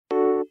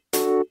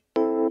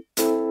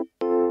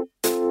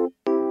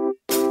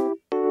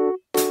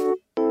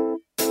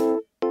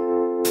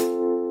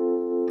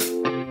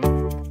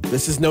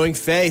This is Knowing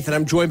Faith, and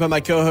I'm joined by my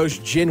co-hosts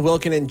Jen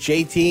Wilkin and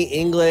JT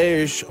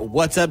English.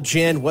 What's up,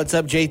 Jen? What's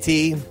up,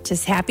 JT?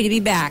 Just happy to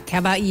be back. How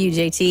about you,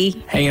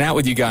 JT? Hanging out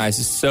with you guys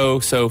is so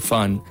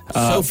fun.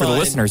 For the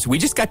listeners, we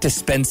just got to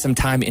spend some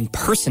time in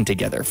person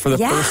together for the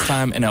first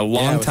time in a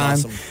long time.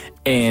 Awesome.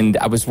 And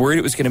I was worried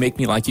it was going to make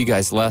me like you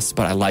guys less,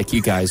 but I like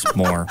you guys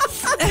more.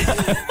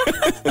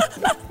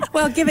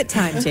 Well, give it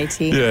time,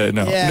 JT.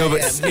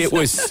 It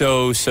was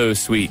so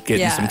sweet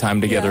getting some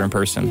time together in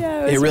person.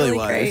 Yeah, it really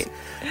was. Great.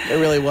 It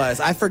really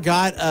was. I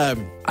forgot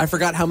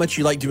how much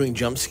you like doing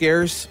jump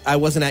scares. I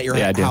wasn't at your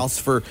house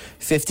for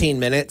 15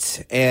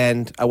 minutes,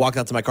 and I walked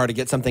out to my car to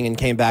get something and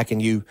came back,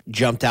 and you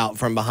jumped out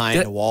from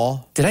behind a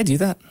wall. Did I do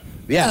that?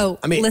 Yeah. Oh,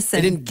 I mean, listen.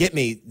 It didn't get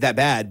me that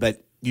bad,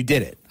 but you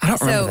did it. I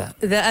don't remember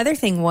that. The other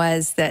thing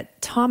was that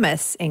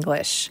Thomas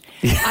English,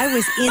 I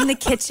was in the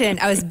kitchen.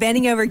 I was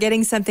bending over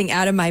getting something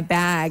out of my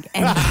bag,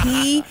 and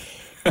he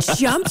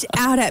jumped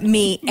out at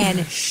me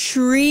and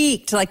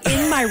shrieked, like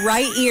in my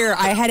right ear.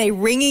 I had a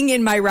ringing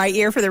in my right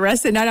ear for the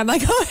rest of the night. I'm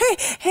like, oh,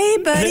 hey,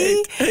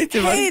 buddy.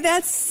 Hey,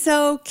 that's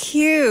so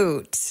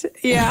cute.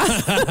 Yeah.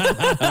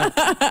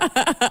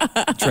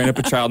 Train up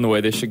a child in the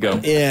way they should go.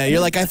 Yeah,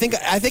 you're like, I think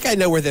I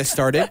know where this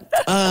started.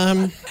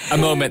 A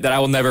moment that I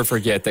will never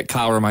forget that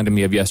Kyle reminded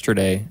me of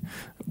yesterday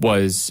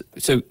was,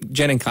 so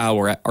Jen and Kyle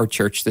were at our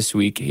church this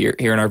week here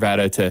in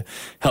Arvada to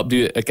help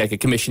do like a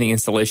commissioning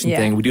installation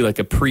thing. We do like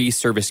a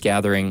pre-service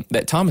gathering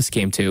that Thomas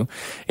came to,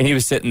 and he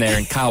was sitting there,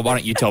 and Kyle, why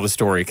don't you tell the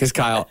story? Because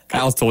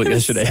Kyle's told it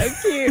yesterday. So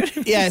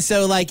cute. Yeah,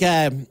 so like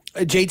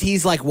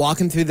JT's like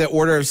walking through the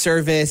order of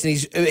service,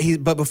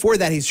 and but before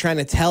that, he's trying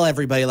to tell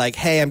everybody like,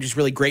 hey, I'm just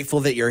really grateful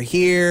that you're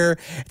here.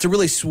 It's a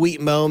really sweet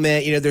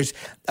moment. You know, there's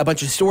a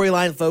bunch of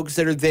Storyline folks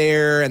that are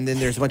there, and then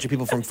there's a bunch of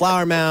people from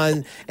Flower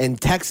Mound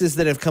and Texas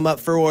that have come up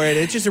for it.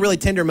 It's just a really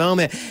tender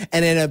moment.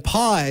 And in a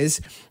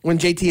pause, when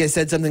JT has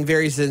said something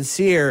very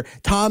sincere,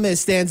 Thomas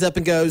stands up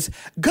and goes,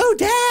 "Go,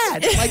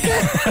 Dad!" Like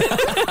that.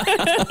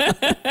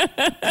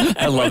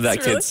 I love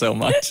that kid so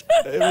much.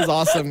 It was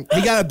awesome.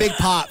 He got a big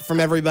pop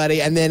from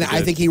everybody, and then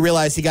I think he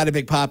realized he got a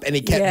big pop, and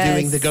he kept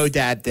doing the "Go,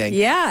 Dad" thing.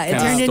 Yeah, it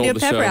turned into a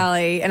pep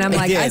rally, and I'm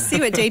like, I see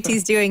what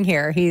JT's doing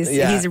here.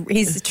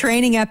 He's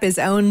training up his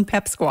own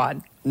pep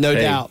squad. No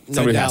doubt.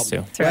 Somebody has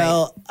to.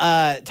 Well,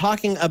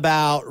 talking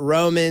about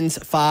Romans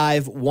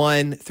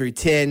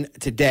 5:1-10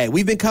 today.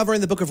 We've been covering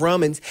the book of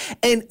Romans,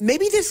 and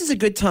maybe this is a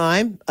good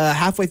time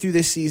halfway through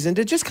this season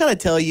to just kind of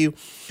tell you,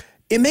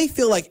 it may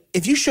feel like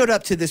if you showed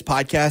up to this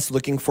podcast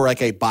looking for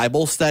like a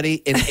Bible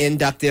study, an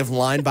inductive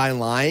line by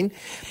line,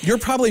 you're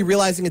probably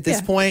realizing at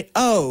this point,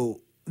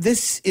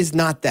 this is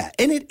not that.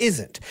 And it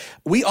isn't.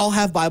 We all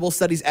have Bible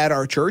studies at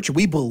our church.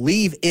 We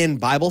believe in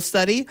Bible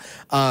study.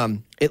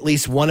 At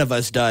least one of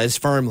us does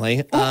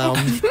firmly.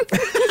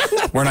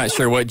 We're not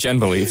sure what Jen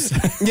believes.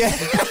 Yeah.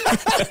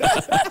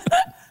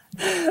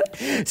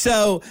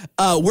 So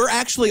we're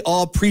actually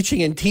all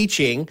preaching and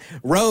teaching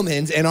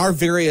Romans in our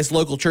various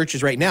local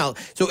churches right now.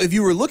 So if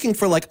you were looking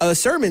for like a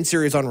sermon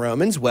series on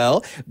Romans,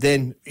 well,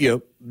 then,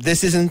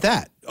 this isn't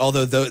that.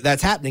 Although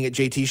that's happening at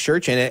JT's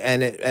church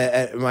and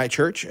at my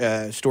church,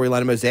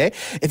 Storyline of Mosaic.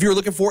 If you're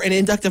looking for an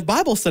inductive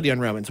Bible study on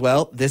Romans,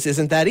 well, this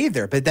isn't that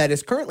either. But that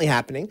is currently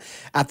happening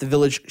at the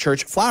Village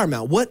Church Flower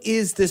Mound. What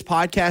is this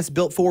podcast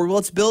built for? Well,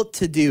 it's built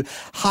to do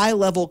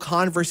high-level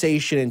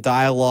conversation and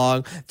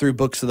dialogue through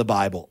books of the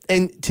Bible.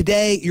 And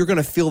today, you're going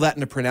to feel that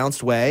in a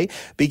pronounced way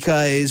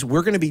because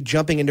we're going to be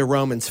jumping into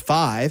Romans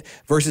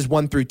 5, verses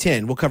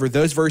 1-10. We'll cover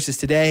those verses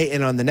today,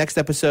 and on the next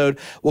episode,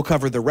 we'll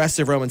cover the rest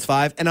of Romans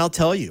 5. And I'll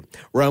tell you,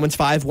 Romans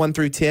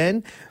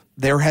 5:1-10,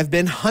 there have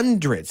been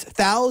hundreds,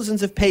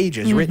 thousands of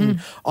pages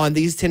written on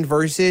these 10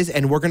 verses,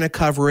 and we're going to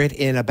cover it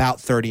in about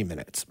 30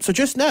 minutes. So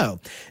just know,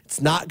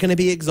 it's not going to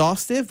be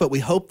exhaustive, but we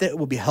hope that it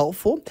will be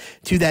helpful.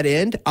 To that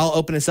end, I'll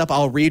open us up.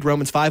 I'll read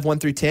Romans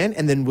 5:1-10,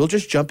 and then we'll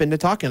just jump into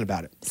talking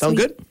about it. Sound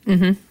good?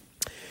 Mm-hmm.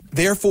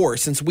 Therefore,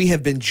 since we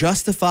have been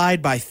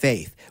justified by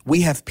faith,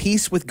 we have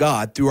peace with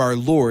God through our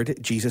Lord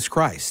Jesus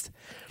Christ.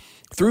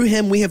 Through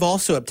him we have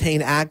also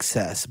obtained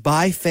access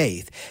by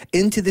faith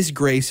into this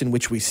grace in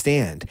which we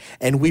stand,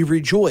 and we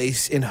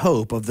rejoice in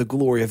hope of the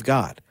glory of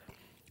God.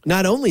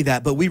 Not only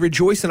that, but we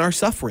rejoice in our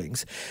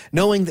sufferings,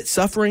 knowing that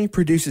suffering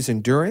produces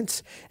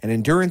endurance, and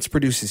endurance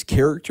produces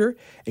character,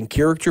 and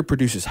character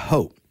produces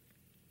hope.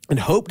 And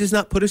hope does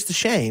not put us to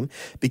shame,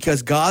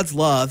 because God's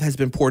love has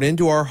been poured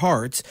into our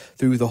hearts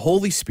through the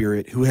Holy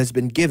Spirit who has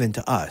been given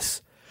to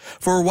us.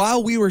 For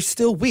while we were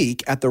still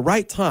weak, at the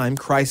right time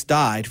Christ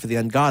died for the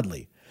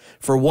ungodly.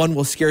 For one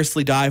will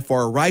scarcely die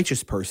for a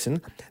righteous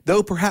person,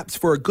 though perhaps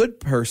for a good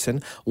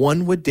person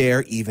one would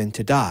dare even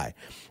to die.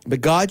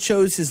 But God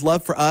shows his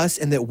love for us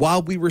in that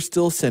while we were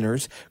still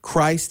sinners,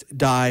 Christ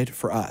died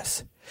for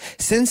us.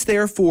 Since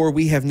therefore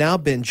we have now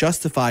been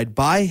justified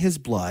by his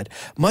blood,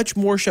 much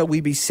more shall we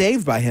be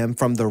saved by him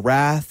from the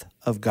wrath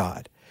of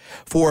God.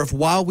 For if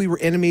while we were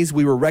enemies,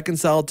 we were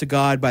reconciled to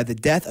God by the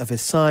death of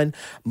his Son,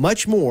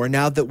 much more,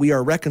 now that we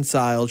are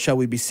reconciled, shall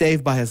we be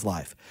saved by his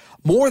life.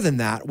 More than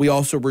that, we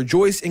also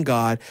rejoice in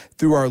God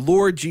through our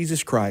Lord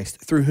Jesus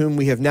Christ, through whom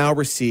we have now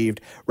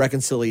received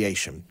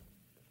reconciliation.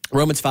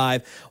 Romans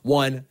 5,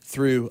 1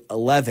 through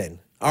 11.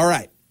 All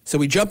right. So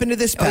we jump into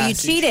this passage. Oh,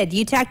 you cheated.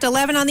 You tacked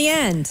 11 on the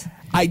end.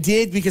 I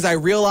did because I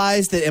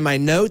realized that in my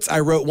notes I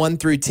wrote 1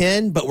 through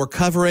 10, but we're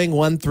covering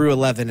 1 through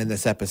 11 in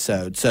this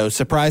episode. So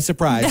surprise,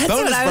 surprise. That's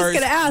Bonus what I was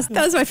going to ask.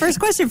 That was my first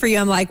question for you.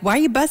 I'm like, why are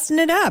you busting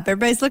it up?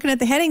 Everybody's looking at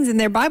the headings in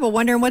their Bible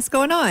wondering what's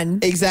going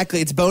on.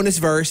 Exactly. It's bonus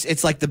verse.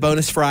 It's like the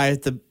bonus fry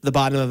at the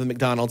bottom of a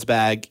McDonald's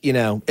bag. You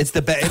know, it's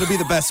it'll be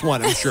the best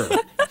one, I'm sure.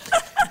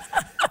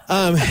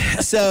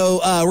 So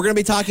we're going to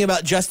be talking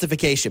about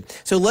justification.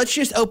 So let's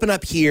just open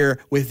up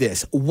here with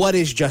this. What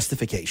is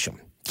justification?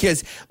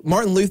 Because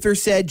Martin Luther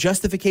said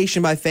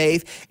justification by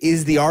faith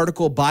is the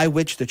article by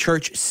which the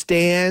church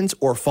stands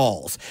or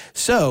falls.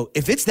 So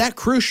if it's that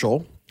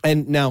crucial,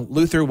 and now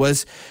Luther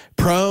was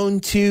prone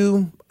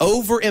to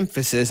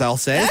overemphasis, I'll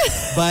say,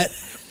 but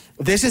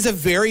this is a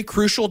very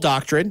crucial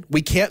doctrine.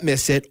 We can't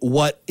miss it.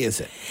 What is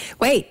it?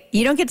 Wait,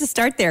 you don't get to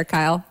start there,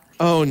 Kyle.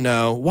 Oh,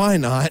 no. Why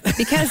not?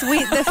 Because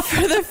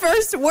the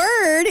first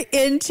word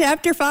in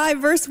chapter 5,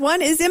 verse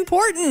 1 is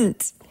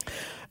important.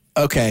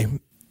 Okay.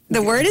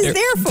 The word is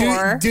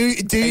therefore.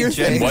 Do your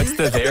Jen, thing. what's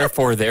the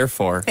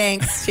therefore?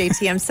 Thanks,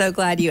 JT. I'm so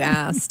glad you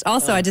asked.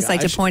 Also, I'd just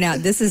like to point out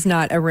this is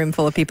not a room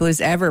full of people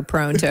who's ever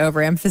prone to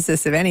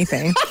overemphasis of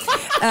anything.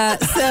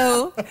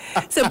 So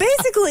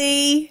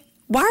basically,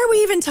 why are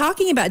we even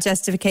talking about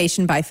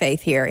justification by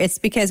faith here? It's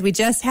because we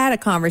just had a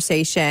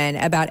conversation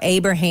about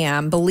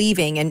Abraham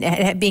believing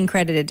and being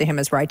credited to him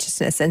as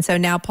righteousness. And so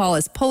now Paul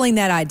is pulling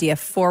that idea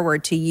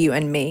forward to you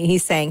and me.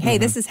 He's saying, hey,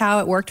 this is how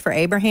it worked for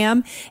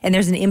Abraham. And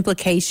there's an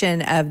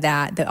implication of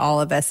that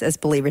all of us as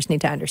believers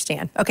need to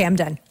understand. Okay, I'm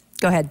done.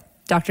 Go ahead.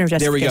 Doctrine of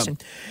justification.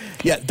 There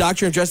we go. Yeah,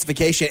 doctrine of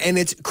justification. And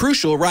it's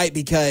crucial, right?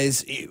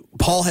 Because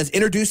Paul has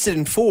introduced it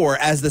in 4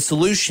 as the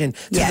solution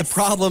to the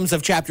problems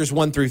of chapters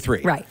 1 through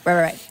 3. Right.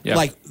 Yep.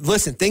 Like,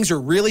 listen, things are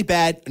really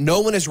bad. No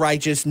one is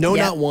righteous. No,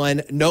 not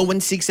one. No one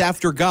seeks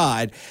after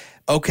God.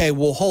 Okay,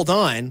 well, hold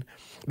on.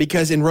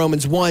 Because in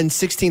Romans 1,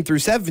 16 through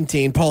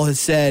 17, Paul has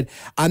said,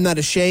 I'm not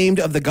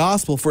ashamed of the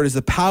gospel, for it is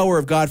the power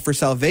of God for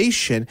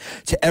salvation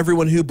to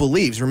everyone who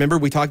believes. Remember,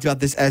 we talked about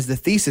this as the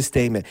thesis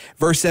statement.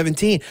 Verse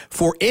 17,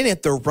 for in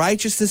it the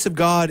righteousness of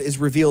God is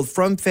revealed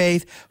from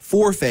faith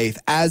for faith,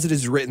 as it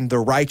is written, the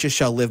righteous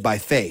shall live by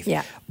faith.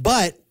 Yeah.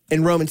 But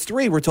in Romans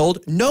 3, we're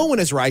told no one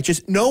is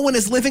righteous, no one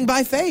is living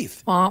by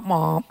faith. Womp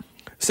womp.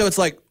 So it's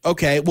like,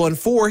 okay, well, in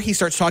 4, he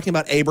starts talking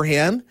about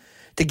Abraham,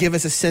 to give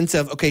us a sense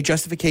of, okay,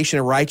 justification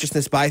and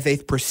righteousness by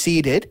faith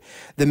preceded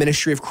the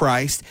ministry of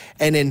Christ.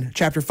 And in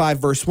chapter 5,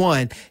 verse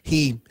 1,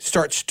 he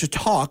starts to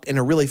talk in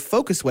a really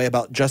focused way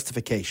about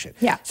justification.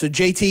 Yeah. So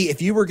JT,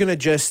 if you were going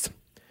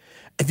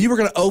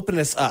to open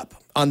us up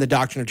on the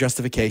doctrine of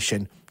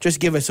justification, just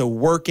give us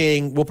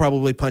we'll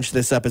probably punch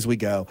this up as we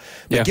go,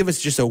 but give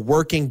us just a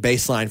working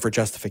baseline for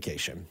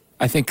justification.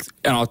 I think,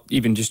 and I'll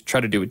even just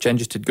try to do it, Jen,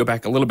 just to go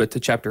back a little bit to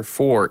chapter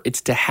 4,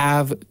 it's to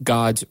have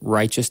God's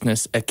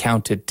righteousness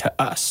accounted to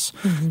us.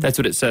 Mm-hmm. That's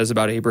what it says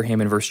about Abraham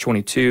in verse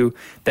 22.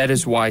 That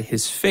is why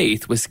his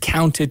faith was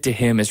counted to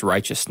him as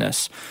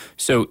righteousness.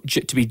 So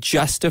to be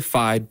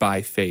justified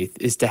by faith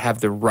is to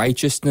have the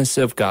righteousness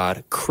of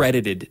God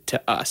credited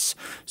to us.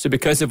 So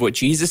because of what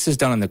Jesus has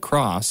done on the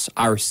cross,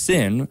 our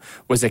sin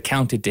was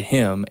accounted to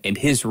him and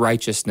his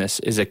righteousness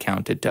is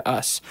accounted to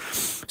us.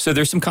 So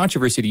there's some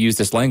controversy to use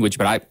this language,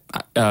 but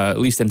at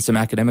least in some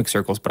academic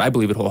circles, but I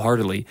believe it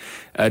wholeheartedly.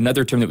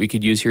 Another term that we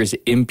could use here is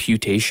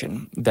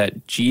imputation,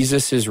 that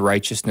Jesus'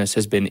 righteousness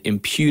has been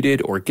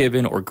imputed or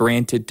given or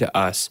granted to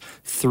us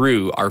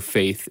through our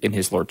faith in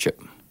his lordship.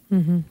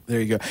 Mm-hmm.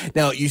 There you go.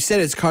 Now, you said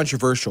it's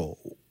controversial.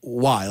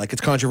 Why? Like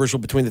it's controversial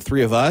between the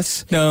three of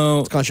us?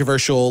 No. It's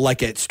controversial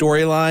like at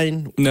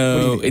storyline?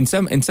 No. In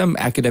some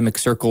academic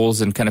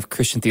circles and kind of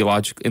Christian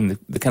theological, in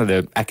the kind of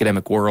the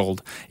academic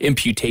world,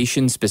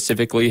 imputation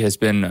specifically has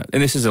been,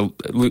 and this is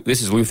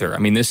Luther. I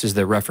mean, this is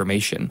the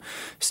Reformation.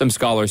 Some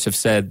scholars have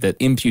said that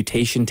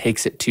imputation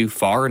takes it too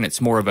far, and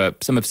it's more of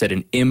some have said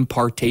an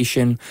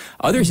impartation.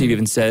 Others have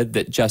even said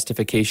that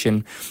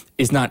justification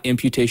is not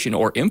imputation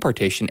or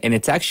impartation, and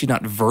it's actually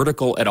not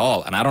vertical at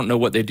all. And I don't know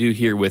what they do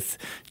here with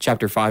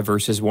chapter 5,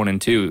 verses 1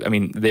 and 2. I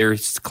mean, they're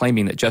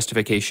claiming that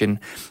justification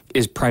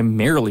is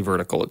primarily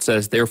vertical. It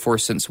says, therefore,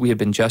 since we have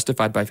been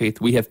justified by faith,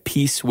 we have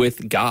peace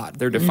with God.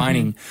 They're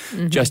defining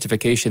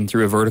justification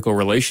through a vertical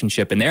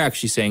relationship, and they're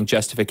actually saying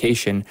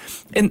justification,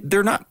 and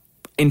they're not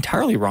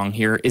entirely wrong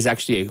here, is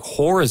actually a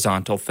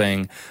horizontal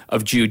thing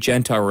of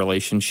Jew-Gentile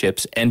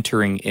relationships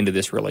entering into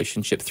this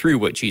relationship through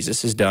what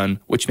Jesus has done,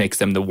 which makes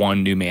them the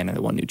one new man and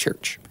the one new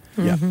church.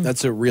 Yeah,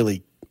 that's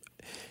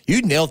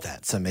you nailed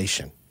that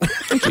summation.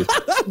 Thank you.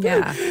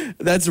 Yeah.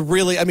 That's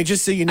really, I mean,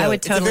 just so you know. I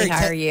would totally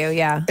hire you,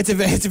 yeah. It's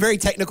a very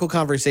technical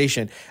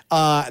conversation.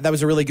 That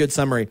was a really good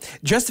summary.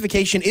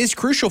 Justification is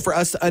crucial for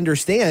us to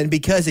understand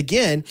because,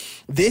 again,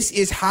 this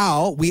is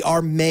how we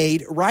are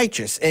made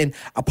righteous. And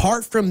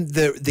apart from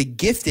the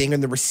gifting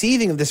and the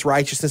receiving of this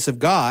righteousness of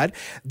God,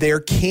 there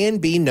can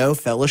be no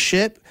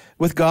fellowship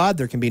with God.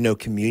 There can be no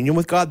communion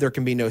with God. There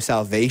can be no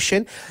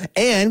salvation.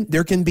 And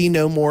there can be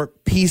no more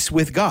peace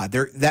with God.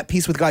 That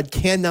peace with God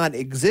cannot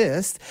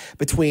exist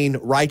between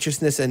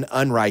righteousness and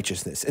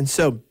unrighteousness. And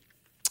so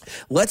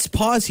let's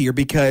pause here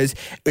because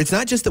it's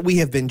not just that we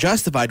have been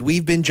justified.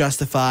 We've been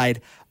justified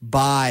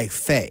by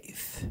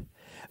faith.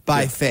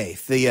 By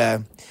faith.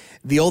 The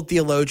old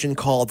theologian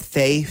called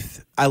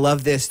faith, I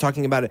love this,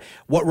 talking about it.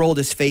 What role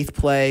does faith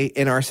play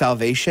in our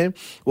salvation?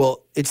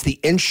 Well, it's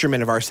the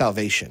instrument of our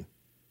salvation.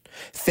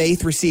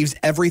 Faith receives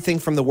everything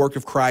from the work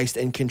of Christ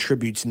and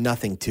contributes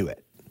nothing to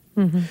it.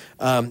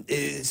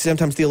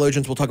 Sometimes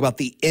theologians will talk about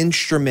the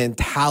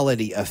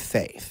instrumentality of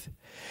faith.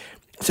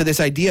 So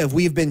this idea of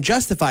we've been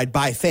justified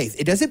by faith,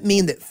 it doesn't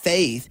mean that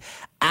faith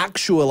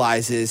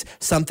actualizes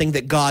something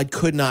that God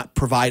could not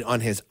provide on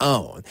his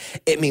own.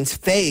 It means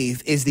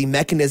faith is the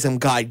mechanism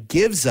God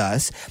gives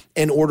us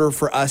in order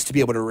for us to be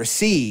able to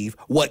receive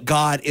what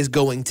God is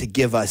going to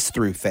give us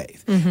through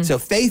faith. So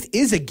faith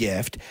is a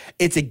gift.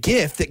 It's a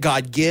gift that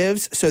God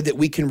gives so that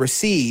we can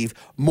receive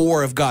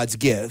more of God's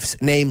gifts,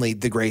 namely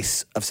the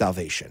grace of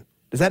salvation.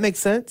 Does that make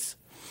sense?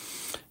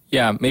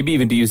 Yeah, maybe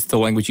even to use the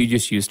language you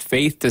just used,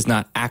 faith does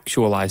not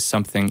actualize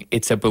something.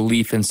 It's a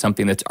belief in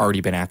something that's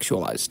already been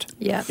actualized.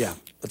 Yeah. Yeah,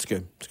 that's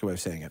good. That's a good way of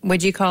saying it.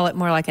 Would you call it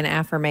more like an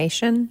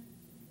affirmation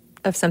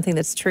of something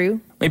that's true?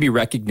 Maybe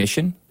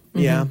recognition.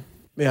 Yeah.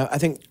 Yeah, I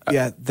think,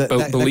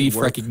 belief,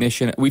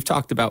 recognition. We've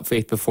talked about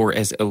faith before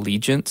as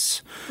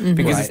allegiance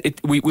because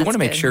we want to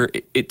make sure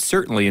it's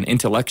certainly an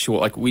intellectual,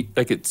 like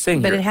it's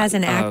saying but here. it has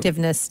an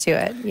activeness to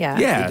it, yeah.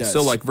 Yeah,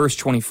 so like verse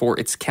 24,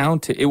 it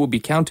will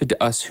be counted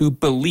to us who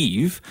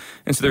believe.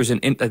 And so there's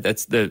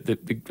that's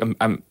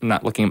I'm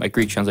not looking at my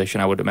Greek translation.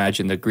 I would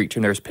imagine the Greek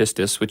term there is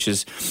pistis, which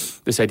is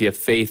this idea of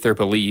faith or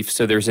belief.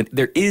 So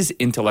there is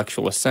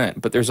intellectual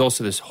assent, but there's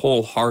also this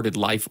wholehearted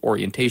life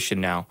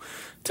orientation now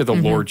to the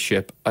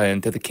lordship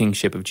and to the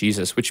kingship of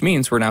Jesus, which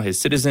means we're now his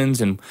citizens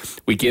and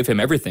we give him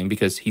everything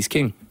because he's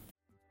king.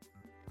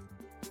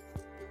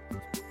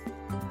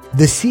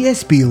 The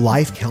CSB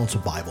Life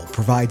Counsel Bible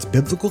provides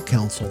biblical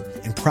counsel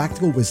and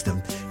practical wisdom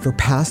for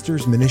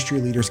pastors, ministry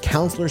leaders,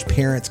 counselors,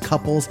 parents,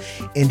 couples,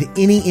 and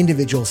any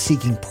individual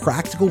seeking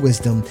practical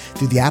wisdom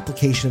through the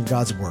application of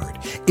God's Word.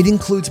 It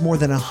includes more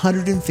than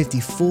 150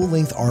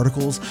 full-length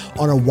articles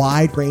on a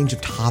wide range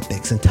of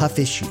topics and tough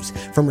issues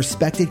from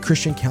respected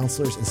Christian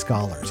counselors and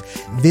scholars.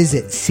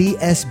 Visit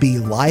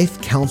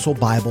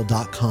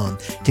csblifecounselbible.com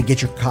to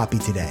get your copy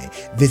today.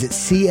 Visit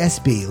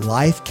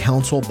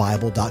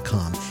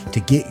csblifecounselbible.com to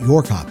get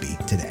your copy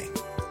today.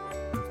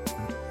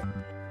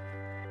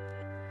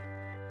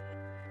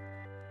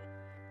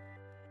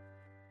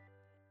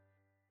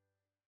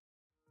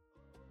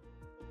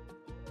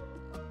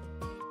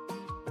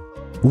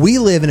 We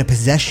live in a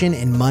possession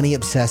and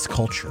money-obsessed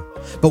culture.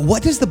 But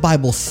what does the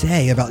Bible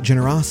say about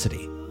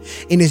generosity?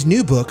 In his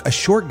new book, A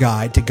Short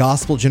Guide to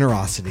Gospel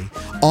Generosity,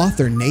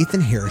 author Nathan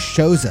Harris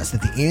shows us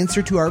that the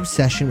answer to our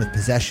obsession with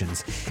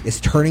possessions is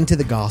turning to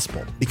the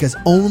gospel, because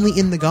only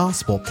in the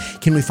gospel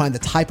can we find the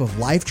type of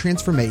life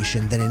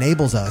transformation that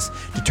enables us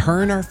to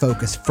turn our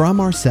focus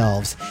from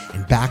ourselves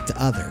and back to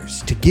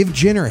others, to give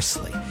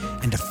generously,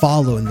 and to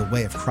follow in the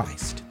way of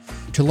Christ.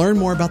 To learn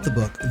more about the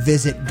book,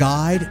 visit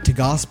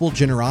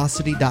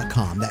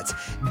guidetogospelgenerosity.com. That's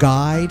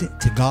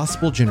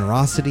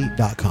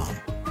guidetogospelgenerosity.com.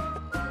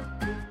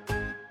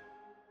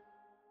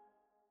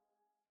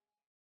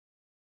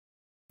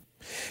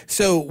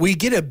 So we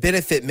get a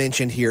benefit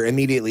mentioned here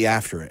immediately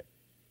after it.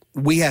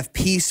 We have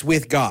peace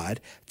with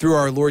God through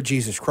our Lord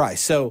Jesus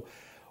Christ. So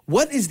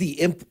what is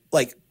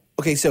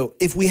so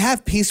if we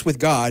have peace with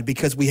God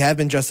because we have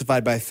been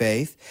justified by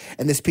faith,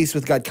 and this peace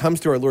with God comes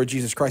through our Lord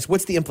Jesus Christ,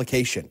 what's the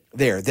implication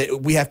there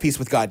that we have peace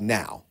with God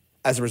now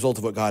as a result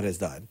of what God has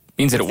done?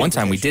 Means that at one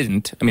time we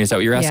didn't. I mean, is that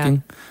what you're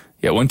asking?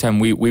 Yeah, one time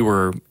we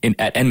were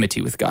at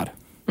enmity with God.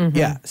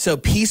 Yeah. So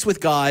peace with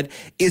God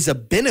is a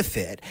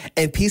benefit,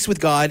 and peace with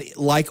God,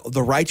 like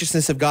the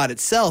righteousness of God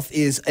itself,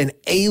 is an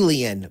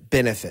alien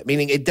benefit,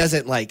 meaning it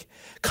doesn't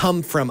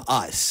come from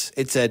us.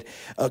 It's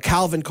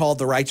Calvin called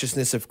the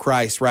righteousness of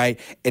Christ, right,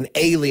 an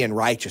alien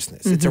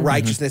righteousness. It's a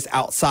righteousness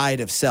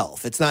outside of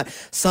self. It's not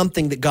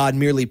something that God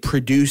merely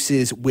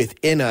produces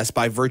within us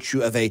by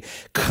virtue of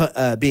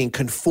being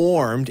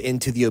conformed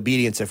into the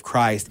obedience of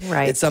Christ.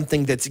 Right. It's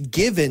something that's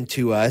given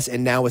to us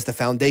and now is the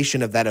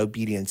foundation of that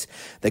obedience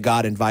that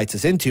God invites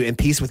us into. And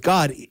peace with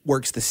God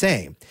works the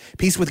same.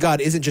 Peace with God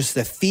isn't just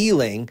a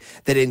feeling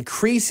that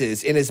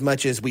increases in as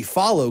much as we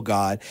follow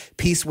God.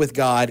 Peace with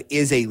God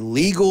is a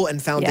legal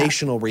and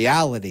foundational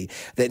reality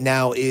that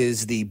now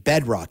is the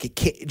bedrock.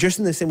 Just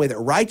in the same way that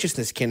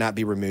righteousness cannot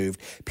be removed,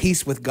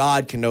 peace with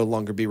God can no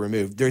longer be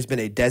removed. There's been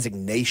a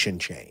designation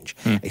change,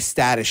 a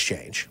status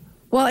change.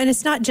 Well, and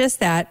it's not just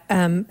that.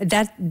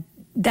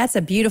 that's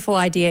a beautiful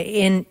idea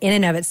in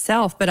and of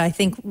itself. But I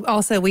think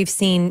also we've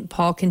seen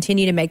Paul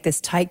continue to make this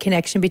tight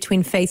connection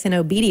between faith and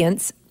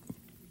obedience.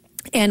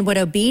 And what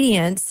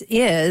obedience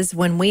is,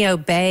 when we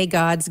obey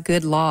God's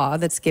good law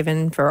that's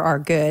given for our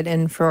good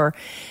and for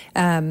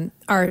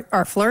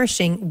our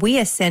flourishing, we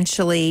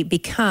essentially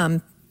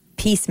become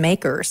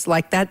peacemakers.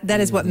 Like that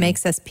is what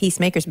makes us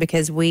peacemakers,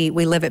 because we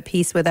live at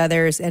peace with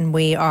others, and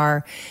we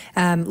are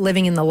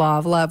living in the law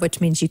of love,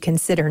 which means you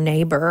consider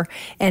neighbor.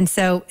 And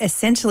so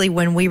essentially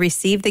when we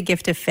receive the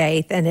gift of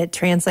faith and it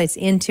translates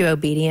into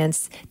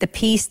obedience, the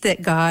peace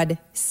that God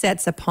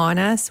sets upon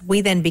us,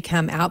 we then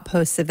become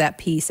outposts of that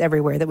peace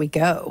everywhere that we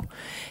go.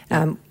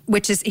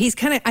 Which is,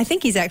 I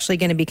think he's actually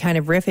going to be kind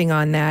of riffing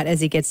on that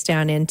as he gets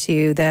down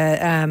into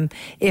the,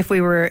 if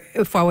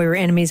while we were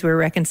enemies, we were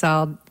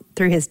reconciled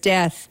through his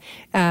death.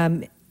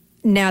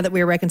 Now that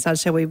we are reconciled,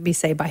 shall we be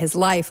saved by his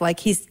life? Like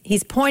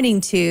he's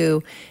pointing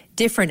to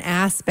different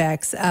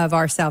aspects of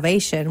our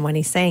salvation when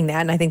he's saying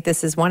that. And I think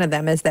this is one of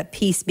them, is that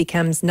peace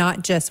becomes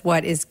not just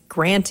what is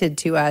granted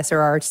to us or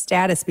our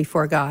status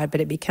before God,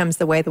 but it becomes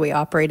the way that we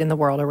operate in the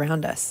world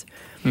around us.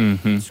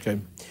 Mm-hmm. That's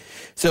good.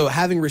 So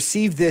having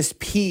received this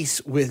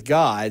peace with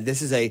God,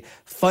 this is a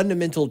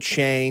fundamental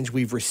change.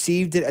 We've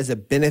received it as a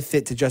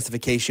benefit to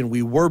justification.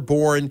 We were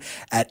born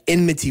at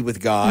enmity with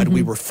God. Mm-hmm.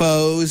 We were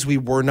foes. We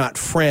were not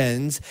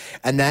friends.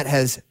 And that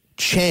has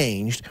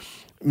changed.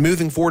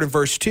 Moving forward in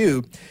verse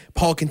 2,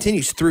 Paul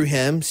continues, through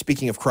him,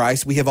 speaking of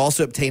Christ, we have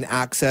also obtained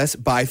access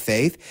by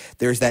faith.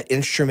 There's that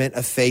instrument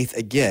of faith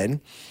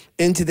again,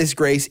 into this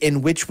grace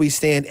in which we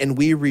stand, and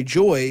we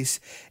rejoice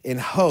in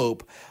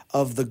hope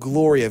of the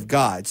glory of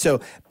God.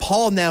 So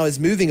Paul now is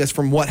moving us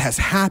from what has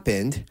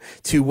happened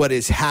to what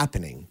is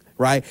happening,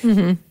 right?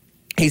 Mm-hmm.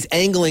 He's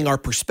angling our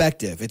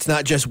perspective. It's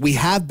not just we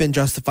have been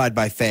justified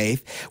by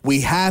faith.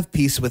 We have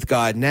peace with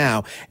God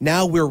now.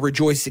 Now we're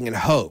rejoicing in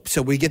hope.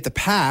 So we get the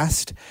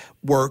past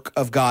work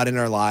of God in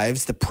our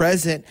lives, the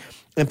present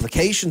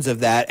implications of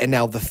that, and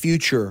now the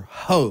future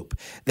hope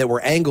that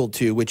we're angled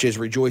to, which is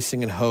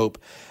rejoicing in hope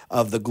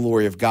of the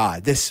glory of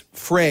God. This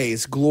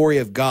phrase, glory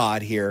of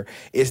God, here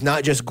is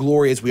not just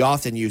glory as we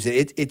often use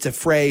it. It's a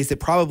phrase that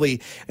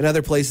probably in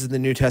other places in the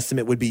New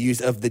Testament would be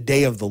used of the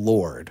day of the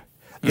Lord.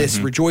 This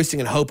rejoicing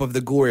in hope of the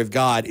glory of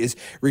God is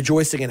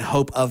rejoicing in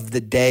hope of the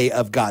day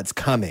of God's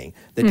coming,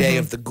 the day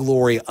of the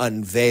glory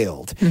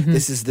unveiled.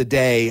 This is the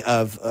day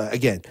of,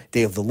 again,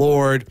 day of the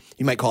Lord.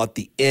 You might call it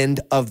the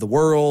end of the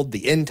world,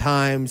 the end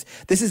times.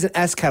 This is an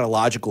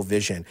eschatological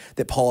vision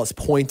that Paul is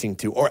pointing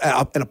to, or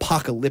an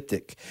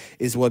apocalyptic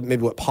is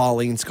maybe what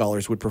Pauline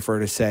scholars would prefer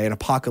to say. An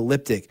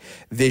apocalyptic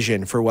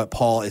vision for what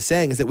Paul is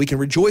saying is that we can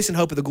rejoice in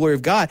hope of the glory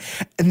of God,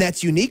 and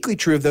that's uniquely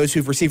true of those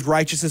who've received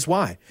righteousness.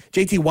 Why?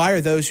 JT, why are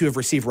those who have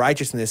received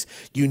righteousness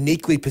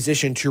uniquely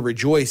positioned to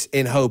rejoice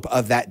in hope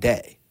of that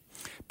day?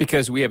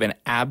 Because we have an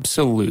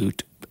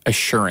absolute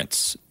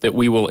assurance that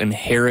we will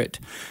inherit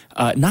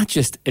not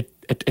just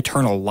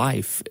eternal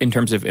life in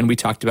terms of, and we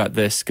talked about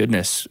this,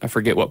 goodness, I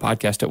forget what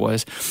podcast it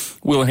was,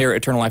 we'll inherit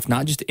eternal life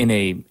not just in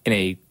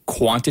a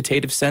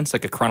quantitative sense,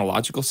 like a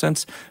chronological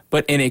sense,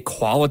 but in a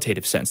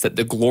qualitative sense, that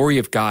the glory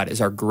of God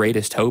is our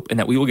greatest hope, and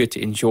that we will get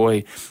to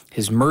enjoy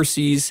his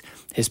mercies,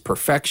 his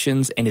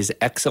perfections, and his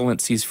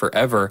excellencies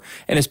forever.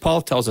 And as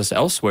Paul tells us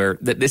elsewhere,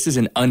 that this is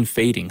an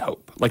unfading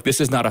hope. Like,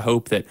 this is not a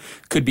hope that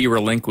could be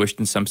relinquished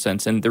in some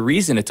sense. And the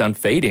reason it's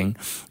unfading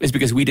is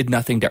because we did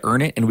nothing to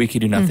earn it, and we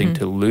could do nothing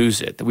to lose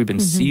it. That we've been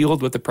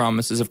sealed with the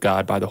promises of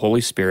God by the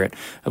Holy Spirit,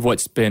 of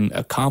what's been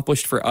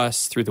accomplished for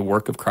us through the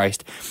work of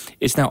Christ.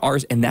 It's now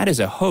ours, and that is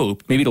a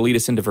hope, maybe to lead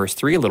us into verse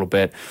 3 a little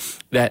bit,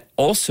 that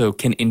also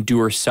can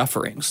endure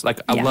sufferings. Like,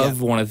 I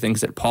love one of the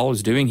things that Paul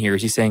is doing here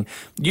is he's saying,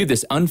 you have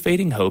this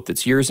unfading hope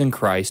that's yours in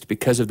Christ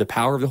because of the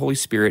power of the Holy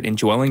Spirit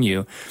indwelling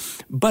you,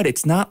 but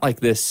it's not like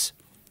this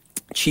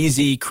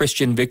cheesy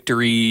Christian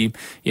victory,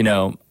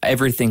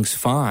 everything's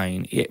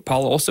fine.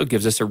 Paul also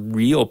gives us a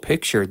real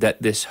picture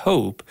that this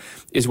hope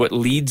is what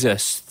leads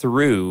us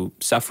through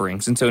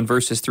sufferings. And so in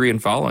verses 3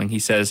 and following, he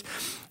says,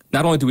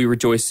 not only do we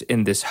rejoice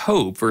in this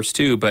hope, verse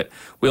 2, but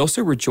we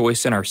also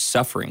rejoice in our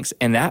sufferings.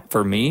 And that,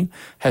 for me,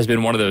 has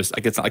been one of those,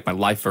 like, it's not like my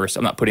life verse.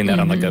 I'm not putting that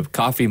on like a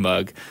coffee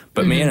mug.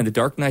 But man, in the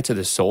dark nights of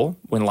the soul,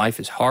 when life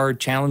is hard,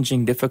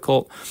 challenging,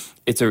 difficult,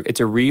 it's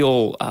a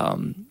real,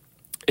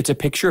 it's a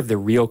picture of the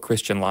real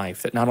Christian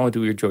life, that not only do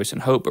we rejoice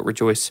in hope, but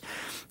rejoice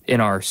in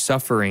our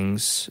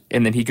sufferings.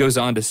 And then he goes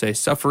on to say,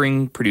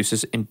 suffering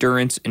produces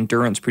endurance,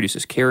 endurance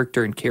produces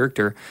character, and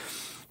character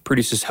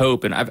produces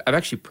hope. And I've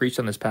actually preached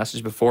on this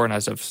passage before, and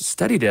as I've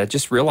studied it, I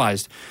just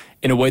realized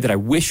in a way that I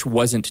wish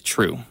wasn't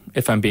true,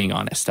 if I'm being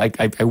honest.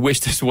 I wish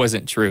this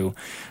wasn't true.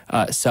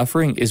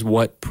 Suffering is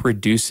what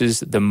produces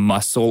the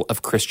muscle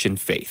of Christian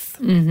faith.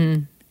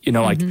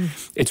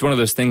 It's one of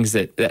those things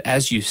that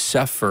as you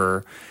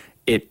suffer,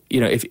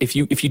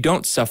 if you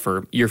don't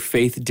suffer, your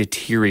faith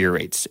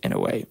deteriorates in a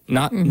way.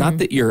 Not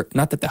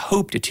that the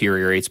hope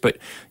deteriorates, but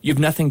you have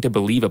nothing to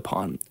believe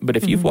upon. But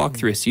if you've walked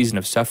through a season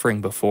of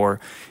suffering before,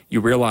 you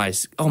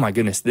realize, oh my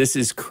goodness, this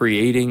is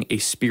creating a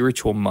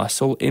spiritual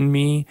muscle in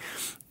me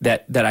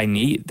that I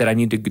need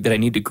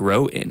to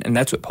grow in. And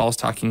that's what Paul's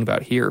talking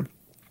about here,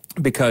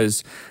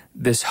 because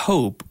this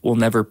hope will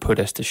never put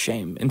us to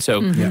shame. And so,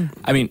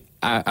 I mean,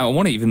 I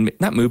want to even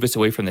not move us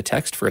away from the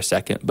text for a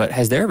second, but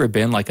has there ever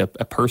been like a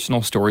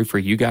personal story for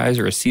you guys,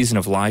 or a season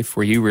of life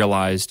where you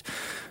realized,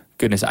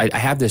 goodness, I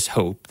have this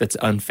hope that's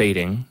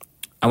unfading.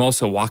 I'm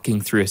also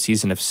walking through a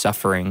season of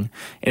suffering,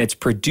 and it's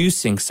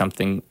producing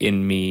something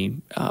in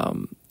me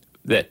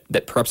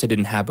that perhaps I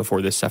didn't have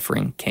before this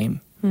suffering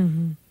came.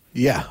 Mm-hmm.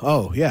 Yeah.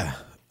 Oh, yeah.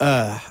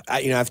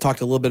 I've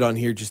talked a little bit on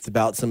here just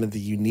about some of the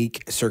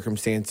unique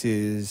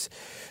circumstances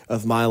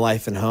of my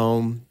life and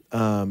home.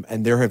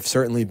 And there have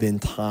certainly been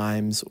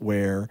times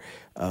where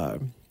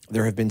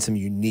there have been some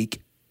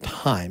unique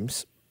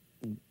times,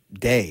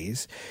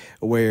 days,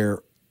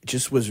 where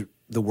just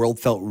the world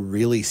felt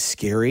really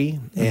scary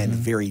and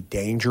very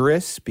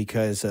dangerous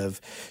because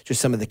of just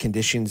some of the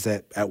conditions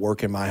at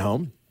work in my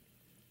home.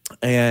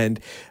 And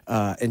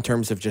in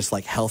terms of just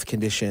like health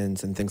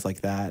conditions and things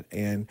like that.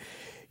 And,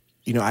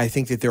 I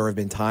think that there have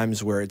been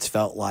times where it's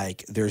felt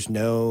like there's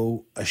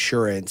no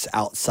assurance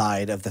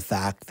outside of the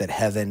fact that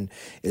heaven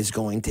is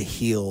going to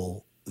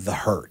heal the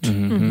hurt.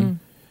 Mm-hmm.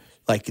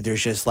 Like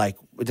there's just like,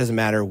 it doesn't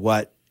matter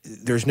what,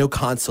 there's no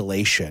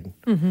consolation.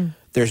 Mm-hmm.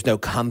 There's no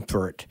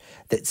comfort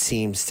that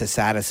seems to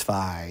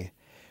satisfy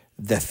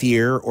the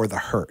fear or the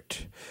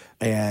hurt.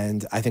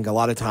 And I think a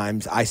lot of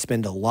times I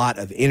spend a lot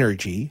of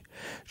energy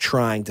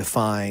trying to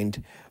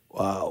find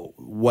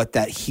what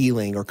that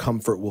healing or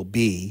comfort will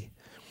be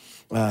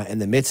in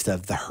the midst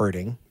of the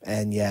hurting,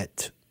 and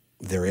yet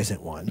there isn't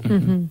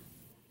one,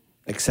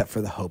 except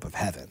for the hope of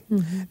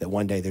heaven, that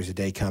one day there's a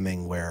day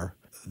coming where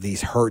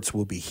these hurts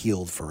will be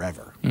healed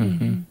forever.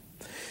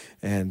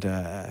 And,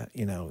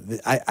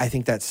 I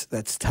think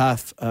that's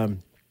tough.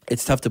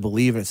 It's tough to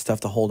believe, and it's tough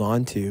to hold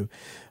on to.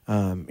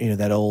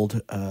 That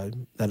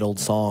old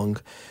song,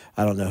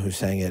 I don't know who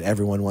sang it,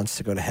 everyone wants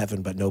to go to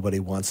heaven, but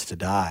nobody wants to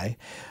die.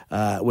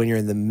 When you're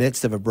in the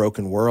midst of a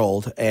broken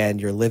world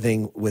and you're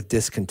living with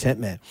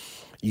discontentment,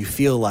 you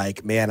feel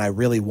like, man, I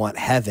really want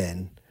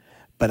heaven,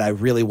 but I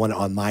really want it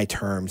on my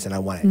terms, and I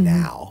want it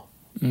now,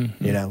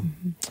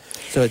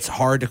 So it's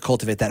hard to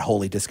cultivate that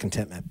holy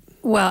discontentment.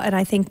 Well, and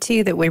I think,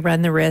 too, that we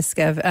run the risk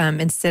of,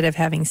 instead of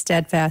having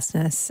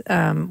steadfastness,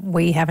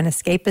 we have an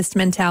escapist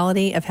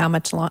mentality of how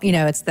much long,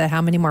 it's the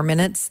how many more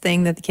minutes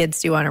thing that the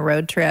kids do on a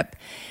road trip.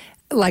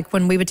 Like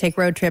when we would take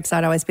road trips,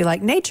 I'd always be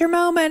like, nature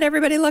moment,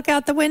 everybody look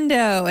out the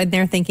window. And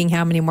they're thinking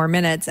how many more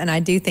minutes. And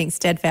I do think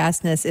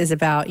steadfastness is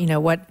about,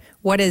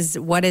 what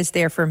is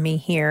there for me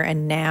here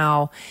and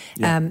now.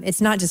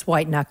 It's not just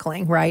white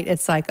knuckling, right?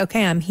 It's like,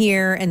 okay, I'm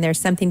here and there's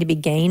something to be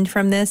gained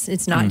from this.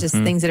 It's not just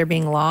things that are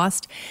being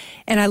lost.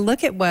 And I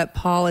look at what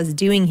Paul is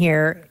doing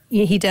here.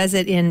 He does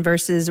it in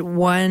verses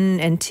 1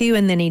 and 2,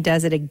 and then he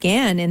does it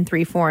again in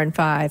 3, 4, and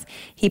 5.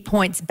 He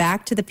points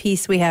back to the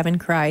peace we have in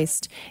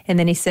Christ, and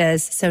then he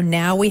says, so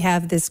now we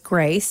have this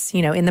grace,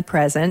 in the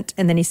present,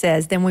 and then he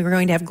says, then we're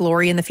going to have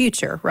glory in the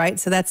future, right?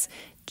 So that's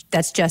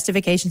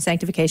justification,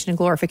 sanctification, and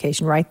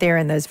glorification right there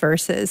in those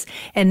verses.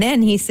 And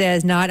then he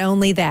says, not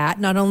only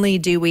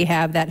do we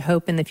have that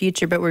hope in the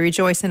future, but we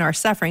rejoice in our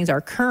sufferings,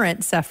 our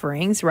current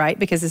sufferings, right?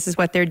 Because this is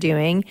what they're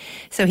doing.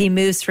 So he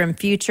moves from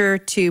future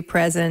to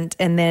present.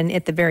 And then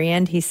at the very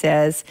end, he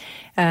says,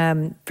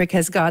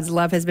 because God's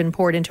love has been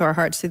poured into our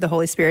hearts through the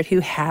Holy Spirit who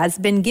has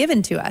been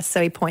given to us.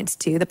 So he points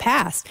to the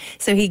past.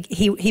 So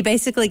he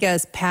basically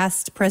goes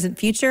past, present,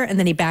 future, and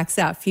then he backs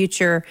out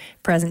future,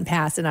 present,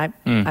 past. And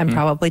I'm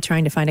probably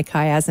trying to find a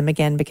chiasm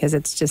again because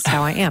it's just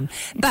how I am.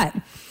 But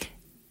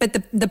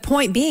the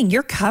point being,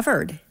 you're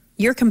covered.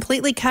 You're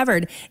completely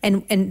covered.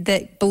 And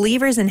the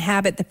believers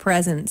inhabit the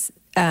presence.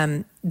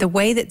 The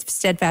way that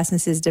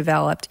steadfastness is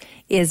developed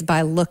is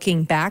by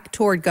looking back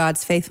toward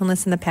God's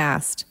faithfulness in the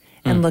past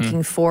and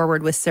looking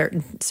forward with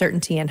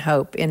certainty and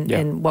hope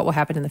in what will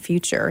happen in the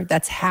future.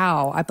 That's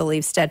how I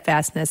believe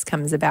steadfastness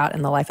comes about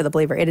in the life of the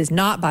believer. It is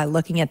not by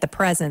looking at the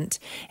present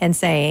and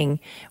saying,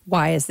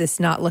 why is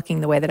this not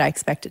looking the way that I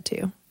expect it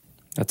to?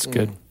 That's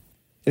good.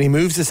 And he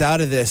moves us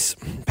out of this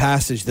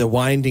passage, the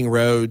winding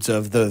roads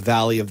of the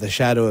valley of the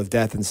shadow of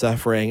death and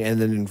suffering. And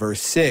then in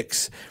verse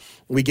 6,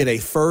 we get a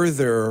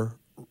further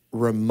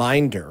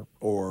reminder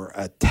or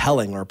a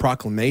telling or a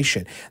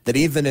proclamation that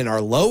even in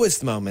our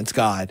lowest moments,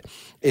 God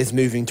is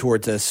moving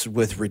towards us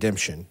with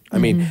redemption. I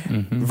mean,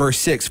 verse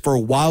 6, for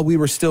while we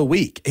were still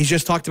weak, he's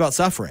just talked about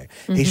suffering.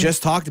 He's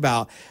just talked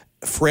about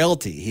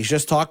frailty. He's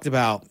just talked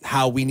about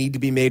how we need to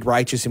be made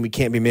righteous and we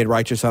can't be made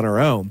righteous on our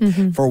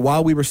own. For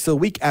while we were still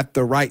weak, at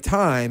the right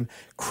time,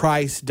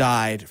 Christ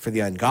died for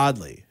the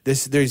ungodly.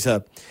 This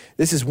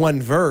is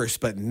one verse,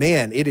 but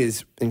man, it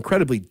is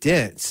incredibly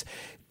dense.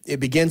 It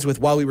begins with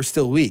while we were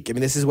still weak. I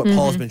mean, this is what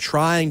Paul's been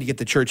trying to get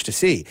the church to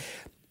see.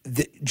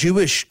 The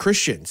Jewish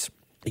Christians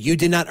You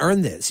did not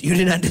earn this. You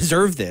did not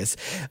deserve this.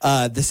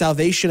 The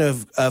salvation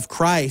of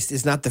Christ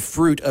is not the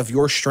fruit of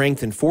your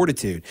strength and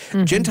fortitude.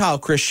 Gentile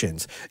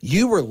Christians,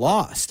 you were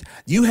lost.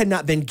 You had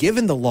not been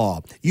given the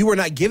law. You were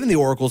not given the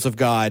oracles of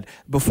God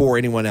before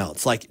anyone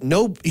else.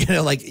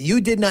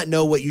 You did not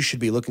know what you should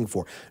be looking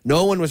for.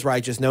 No one was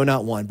righteous, no,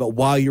 not one. But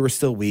while you were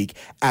still weak,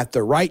 at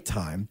the right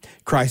time,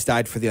 Christ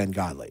died for the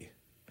ungodly.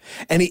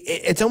 And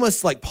it's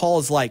almost like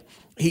Paul's like,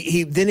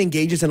 He then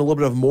engages in a little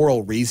bit of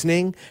moral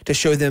reasoning to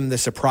show them the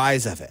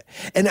surprise of it.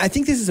 And I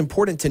think this is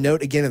important to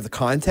note, again, in the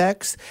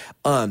context.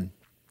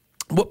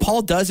 What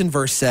Paul does in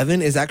verse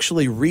 7 is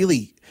actually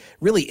really,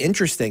 really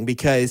interesting,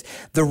 because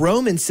the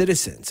Roman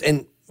citizens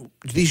and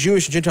these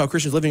Jewish and Gentile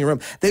Christians living in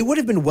Rome, they would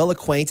have been well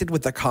acquainted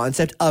with the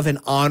concept of an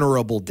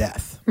honorable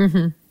death.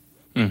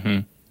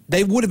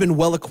 They would have been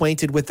well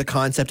acquainted with the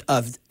concept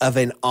of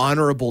an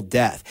honorable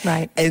death.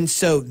 Right. And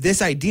so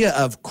this idea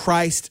of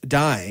Christ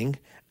dying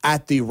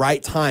at the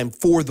right time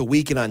for the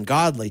weak and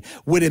ungodly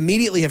would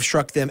immediately have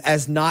struck them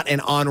as not an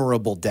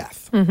honorable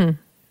death.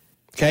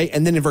 Okay,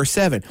 and then in verse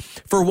 7,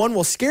 for one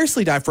will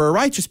scarcely die for a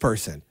righteous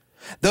person,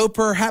 though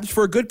perhaps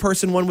for a good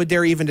person one would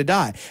dare even to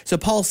die. So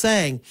Paul's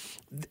saying,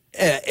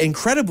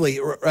 incredibly,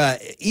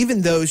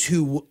 even those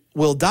who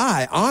will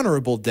die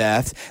honorable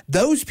deaths,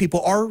 those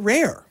people are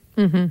rare.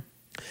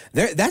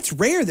 That's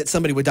rare that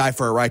somebody would die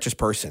for a righteous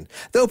person,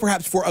 though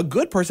perhaps for a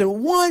good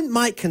person, one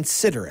might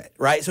consider it,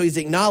 right? So he's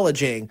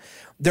acknowledging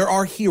there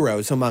are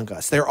heroes among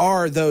us. There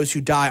are those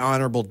who die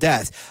honorable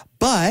deaths.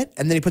 But,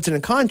 and then he puts it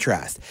in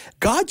contrast,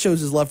 God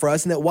shows his love for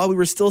us in that while we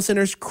were still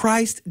sinners,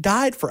 Christ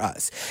died for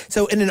us.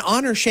 So in an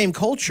honor-shame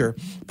culture,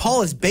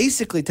 Paul is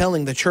basically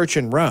telling the church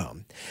in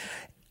Rome,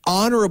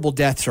 honorable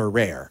deaths are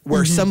rare,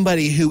 where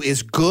somebody who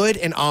is good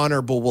and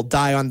honorable will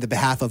die on the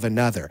behalf of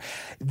another.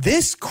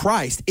 This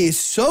Christ is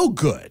so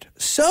good,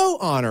 so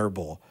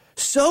honorable,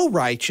 so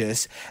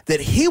righteous that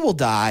he will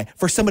die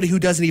for somebody who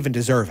doesn't even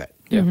deserve it.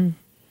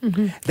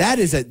 That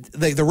is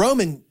the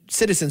Roman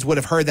citizens would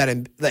have heard that,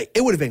 and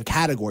it would have been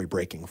category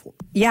breaking for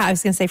them. Yeah, I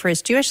was going to say, for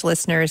his Jewish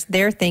listeners,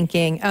 they're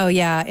thinking, oh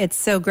yeah, it's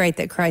so great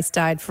that Christ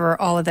died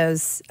for all of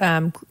those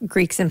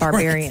Greeks and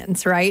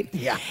barbarians, right?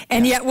 Yeah.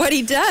 And yet what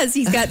he does,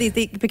 he's got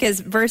because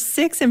verse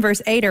 6 and verse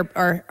 8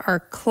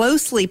 are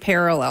closely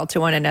parallel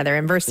to one another.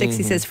 In verse 6,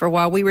 he says, for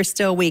while we were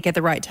still weak, at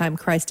the right time,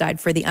 Christ died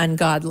for the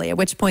ungodly, at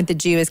which point the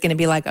Jew is going to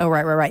be like, oh,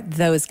 right,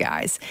 those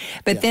guys.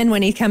 But then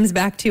when he comes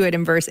back to it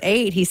in verse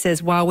 8, he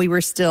says, while we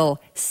were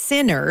still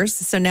sinners,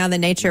 so now the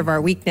nature of our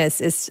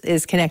weakness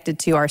is connected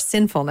to our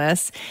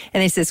sinfulness.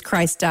 And he says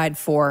Christ died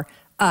for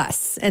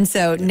us. And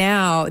so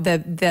now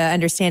the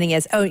understanding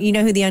is, oh, you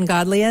know who the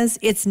ungodly is?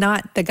 It's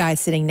not the guy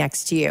sitting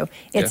next to you.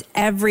 It's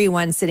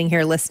everyone sitting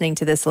here listening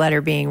to this letter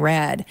being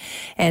read.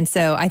 And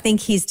so I think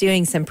he's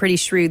doing some pretty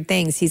shrewd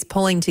things. He's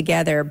pulling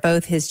together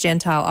both his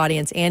Gentile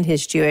audience and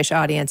his Jewish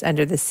audience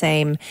under the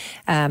same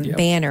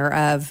banner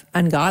of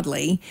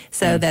ungodly,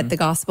 so that the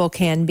gospel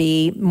can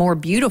be more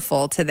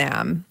beautiful to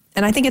them.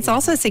 And I think it's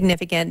also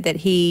significant that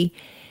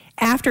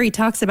after he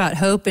talks about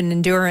hope and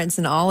endurance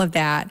and all of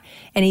that,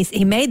 and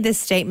he made this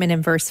statement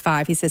in verse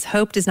 5. He says,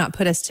 hope does not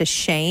put us to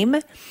shame.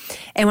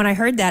 And when I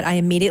heard that, I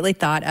immediately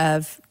thought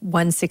of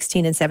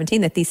 1:16 and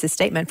 17, the thesis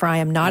statement, for I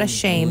am not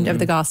ashamed of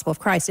the gospel of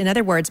Christ. In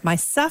other words, my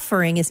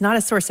suffering is not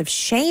a source of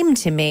shame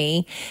to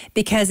me,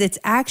 because it's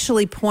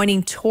actually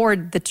pointing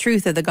toward the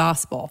truth of the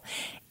gospel.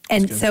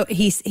 And so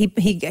he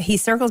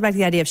circles back to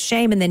the idea of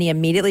shame, and then he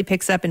immediately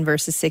picks up in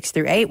verses 6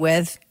 through 8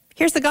 with,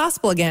 here's the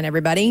gospel again,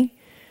 everybody.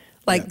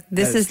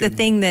 This is the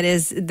thing that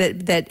is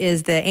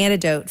the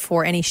antidote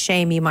for any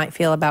shame you might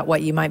feel about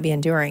what you might be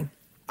enduring.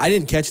 I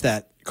didn't catch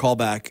that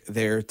callback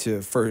there to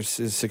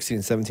verses 16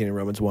 and 17 in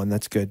Romans 1.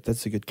 That's good.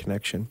 That's a good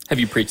connection. Have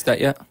you preached that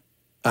yet?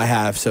 I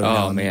have. So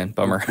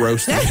bummer.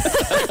 Roasted.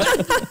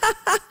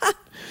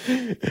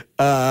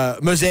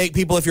 Mosaic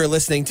people, if you're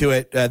listening to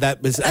it,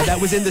 that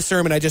was in the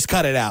sermon. I just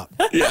cut it out.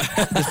 Yeah,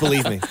 just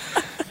believe me.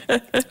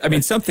 I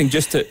mean, something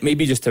just to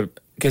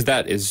because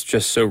that is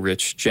just so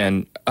rich,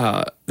 Jen.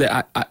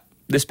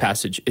 This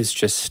passage is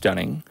just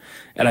stunning,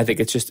 and I think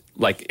it's just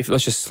like,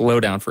 let's just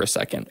slow down for a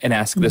second and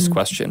ask this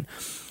question: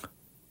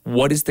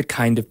 what is the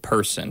kind of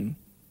person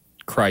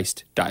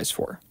Christ dies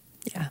for?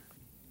 Yeah,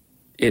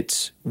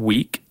 it's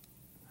weak,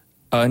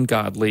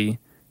 ungodly,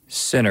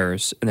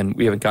 sinners, and then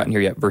we haven't gotten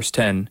here yet. Verse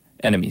 10: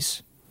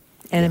 enemies.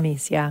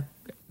 Enemies, yeah.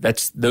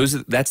 That's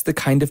the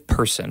kind of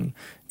person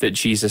that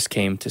Jesus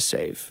came to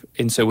save.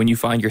 And so when you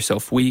find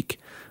yourself weak,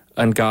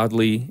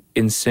 ungodly,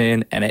 in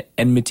sin, and at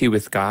enmity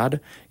with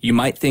God, you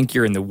might think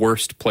you're in the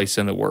worst place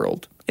in the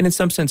world. And in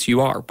some sense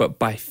you are, but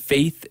by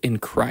faith in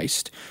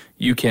Christ,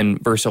 you can,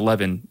 verse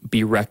 11,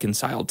 be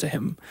reconciled to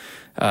him.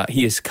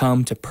 He has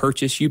come to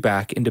purchase you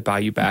back and to buy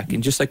you back.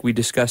 And just like we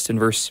discussed in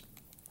verse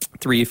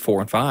 3,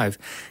 4, and 5,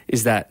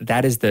 is that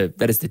is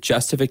the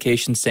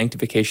justification,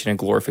 sanctification, and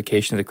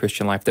glorification of the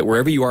Christian life. That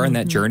wherever you are in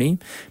that journey,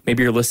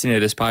 maybe you're listening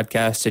to this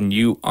podcast and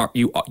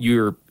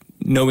you're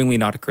knowingly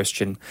not a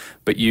Christian,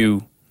 but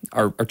you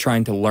are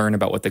trying to learn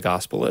about what the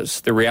gospel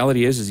is. The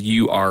reality is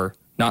you are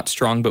not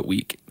strong but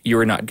weak. You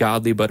are not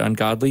godly but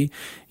ungodly.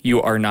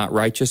 You are not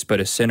righteous but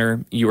a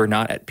sinner. You are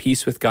not at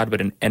peace with God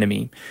but an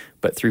enemy.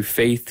 But through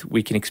faith,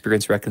 we can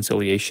experience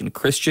reconciliation.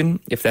 Christian,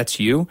 if that's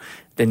you,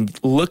 then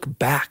look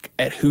back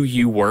at who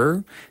you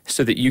were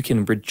so that you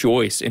can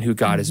rejoice in who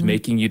God is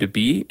making you to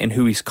be and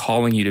who he's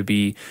calling you to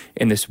be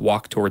in this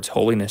walk towards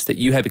holiness, that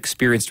you have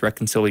experienced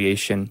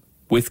reconciliation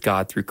with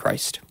God through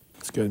Christ.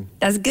 That's good.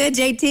 That's good,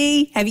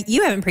 JT.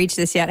 You haven't preached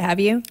this yet, have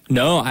you?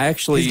 No, I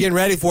actually... He's getting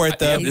ready for it,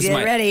 though. He's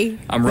getting ready.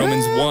 I'm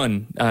Romans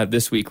 1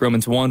 this week.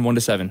 Romans 1,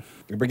 1-7.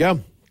 Here we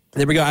go.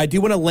 There we go. I do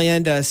want to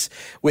land us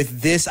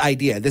with this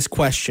idea, this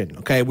question.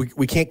 Okay,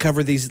 we can't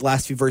cover these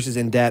last few verses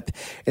in depth,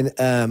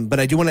 but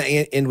I do want to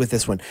end with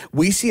this one.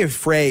 We see a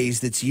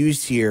phrase that's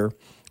used here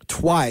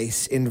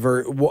twice in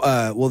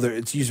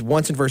it's used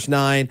once in verse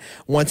 9,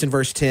 once in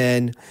verse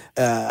 10.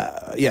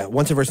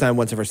 Once in verse 9,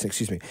 once in verse 10.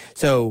 Excuse me.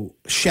 So,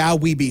 shall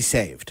we be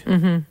saved?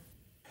 Mm-hmm.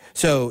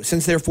 So,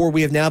 since therefore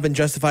we have now been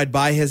justified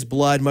by his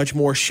blood, much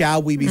more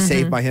shall we be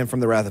saved by him from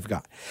the wrath of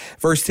God.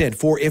 Verse 10,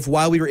 for if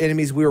while we were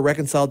enemies, we were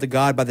reconciled to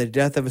God by the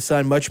death of his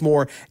son, much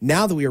more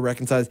now that we are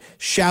reconciled,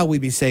 shall we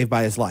be saved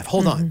by his life.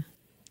 Hold on.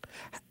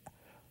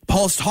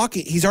 Paul's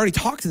talking, he's already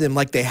talked to them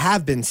like they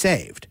have been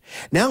saved.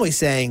 Now he's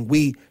saying,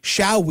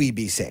 shall we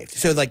be saved?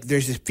 So like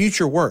there's this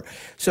future work.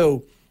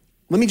 So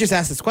let me just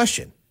ask this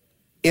question.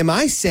 Am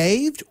I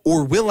saved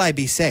or will I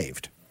be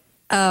saved?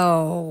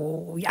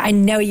 Oh, I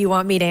know you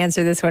want me to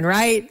answer this one,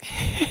 right?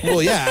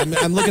 Well, yeah,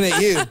 I'm looking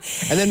at you.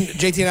 And then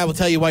JT and I will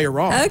tell you why you're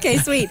wrong. Okay,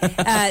 sweet.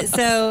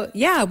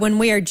 When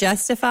we are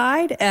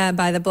justified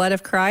by the blood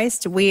of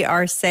Christ, we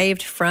are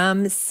saved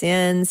from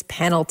sin's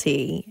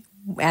penalty.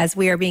 As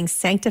we are being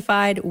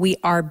sanctified, we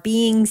are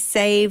being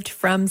saved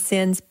from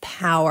sin's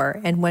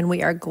power. And when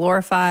we are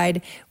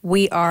glorified,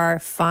 we are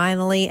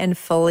finally and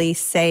fully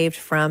saved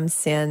from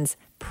sin's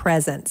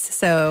presence.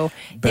 So,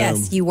 Boom.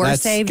 Yes, you were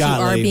That's saved,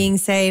 godly. you are being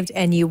saved,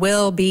 and you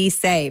will be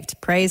saved.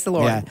 Praise the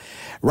Lord. Yeah.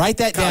 Write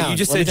that Kyle, down. you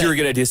just said you were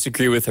going to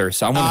disagree with her,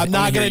 so I'm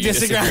not going to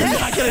disagree. I'm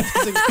not going to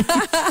disagree.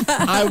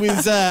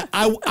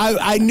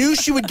 I knew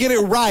she would get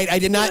it right. I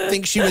did not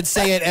think she would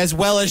say it as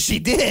well as she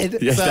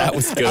did. Yes, so that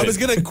was good. I was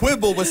going to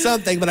quibble with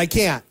something, but I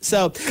can't.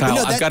 So, Kyle,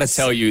 I've got to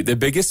tell you, the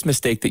biggest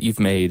mistake that you've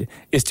made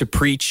is to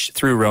preach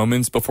through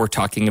Romans before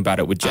talking about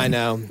it with Jen. I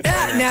know.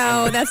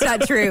 No, that's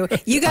not true.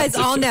 You guys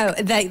all know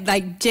that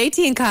like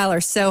JT and Kyle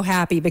are so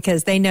happy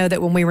because they know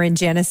that when we were in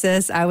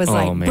Genesis, I was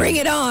bring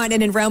it on.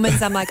 And in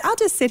Romans, I'm like, I'll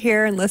just sit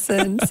here and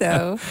listen.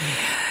 So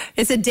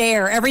it's a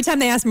dare. Every time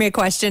they ask me a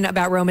question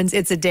about Romans,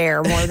 it's a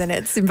dare more than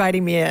it's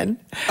inviting me in.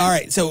 All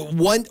right. So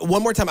one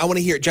more time, I want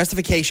to hear it.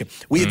 Justification.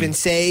 We have been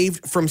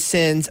saved from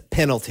sin's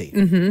penalty.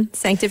 Mm-hmm.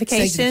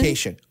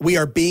 Sanctification. We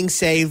are being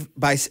saved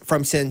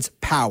from sin's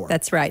power.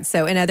 That's right.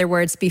 So in other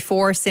words,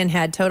 before sin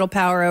had total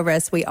power over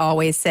us, we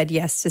always said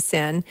yes to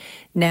sin.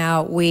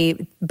 Now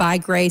we, by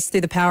grace,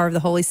 through the power of the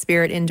Holy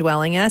Spirit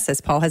indwelling us,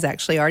 as Paul has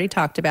actually already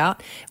talked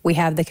about, we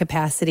have the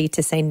capacity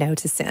to say no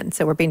to sin.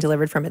 So we're being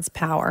delivered from its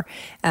power.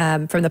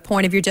 From the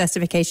point of your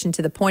justification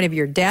to the point of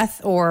your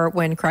death, or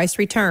when Christ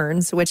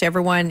returns,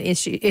 whichever one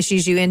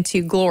issues you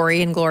into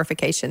glory and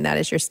glorification, that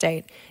is your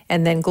state.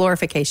 And then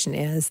glorification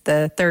is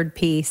the third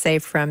P,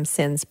 saved from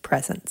sin's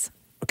presence.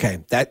 Okay,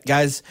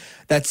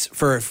 that's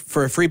for a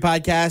free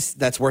podcast.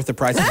 That's worth the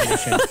price of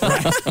admission,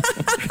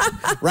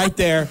 right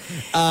there.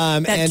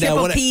 That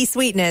triple P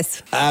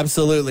sweetness.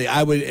 Absolutely,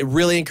 I would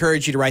really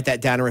encourage you to write that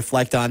down and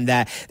reflect on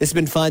that. This has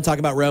been fun talking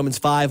about Romans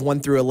 5,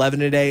 1 through 11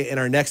 today. In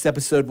our next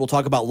episode, we'll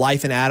talk about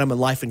life in Adam and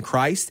life in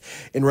Christ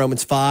in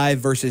Romans 5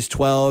 verses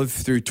 12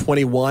 through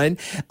 21.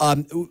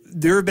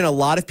 There have been a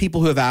lot of people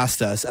who have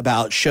asked us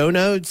about show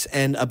notes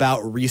and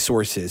about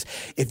resources.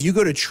 If you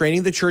go to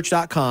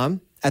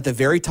trainingthechurch.com. At the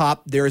very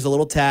top, there is a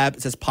little tab.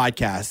 It says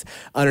podcast.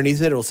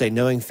 Underneath it, it will say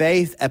Knowing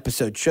Faith,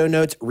 episode show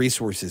notes,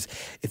 resources.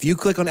 If you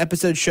click on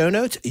episode show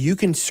notes, you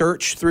can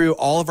search through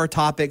all of our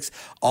topics,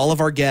 all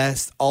of our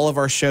guests, all of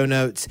our show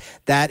notes.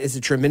 That is a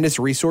tremendous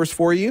resource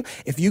for you.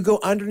 If you go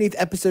underneath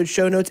episode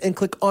show notes and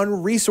click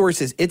on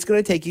resources, it's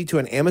going to take you to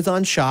an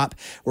Amazon shop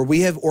where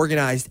we have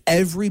organized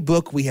every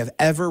book we have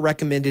ever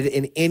recommended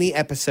in any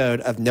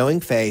episode of Knowing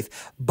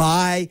Faith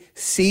by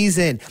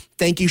season.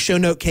 Thank you, Show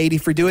Note Katie,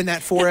 for doing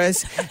that for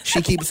us.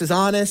 She keeps us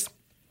honest.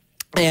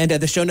 And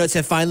the show notes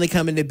have finally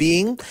come into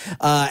being,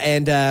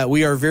 and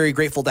we are very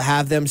grateful to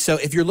have them. So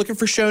if you're looking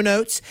for show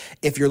notes,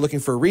 if you're looking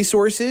for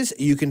resources,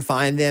 you can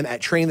find them at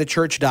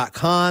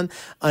trainingthechurch.com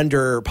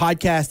under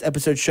podcast,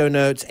 episode show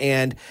notes,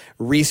 and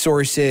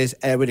resources.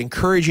 I would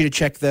encourage you to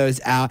check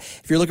those out.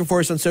 If you're looking for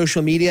us on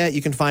social media,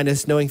 you can find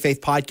us Knowing Faith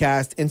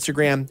Podcast,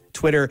 Instagram,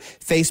 Twitter,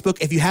 Facebook.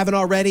 If you haven't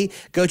already,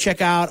 go check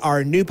out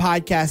our new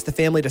podcast, the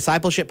Family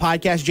Discipleship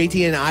Podcast.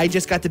 JT and I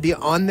just got to be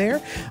on there,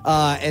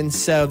 and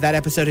so that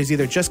episode has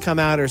either just come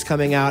out or is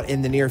coming out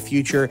in the near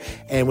future,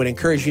 and would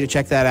encourage you to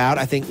check that out.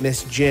 I think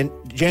Miss Jan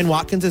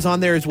Watkins is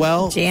on there as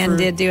well. Jan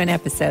did do an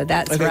episode.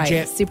 That's okay,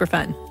 right. Super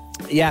fun.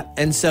 Yeah,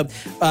 and so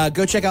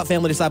go check out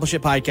Family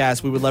Discipleship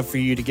Podcast. We would love for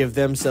you to give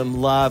them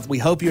some love. We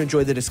hope you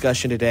enjoyed the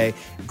discussion today.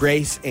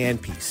 Grace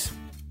and peace.